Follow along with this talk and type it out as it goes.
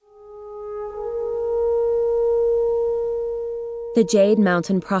The Jade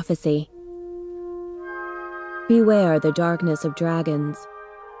Mountain Prophecy. Beware the darkness of dragons.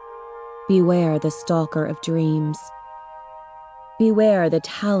 Beware the stalker of dreams. Beware the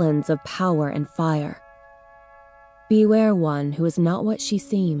talons of power and fire. Beware one who is not what she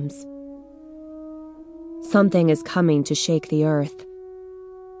seems. Something is coming to shake the earth.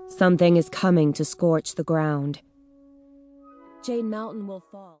 Something is coming to scorch the ground. Jade Mountain will fall.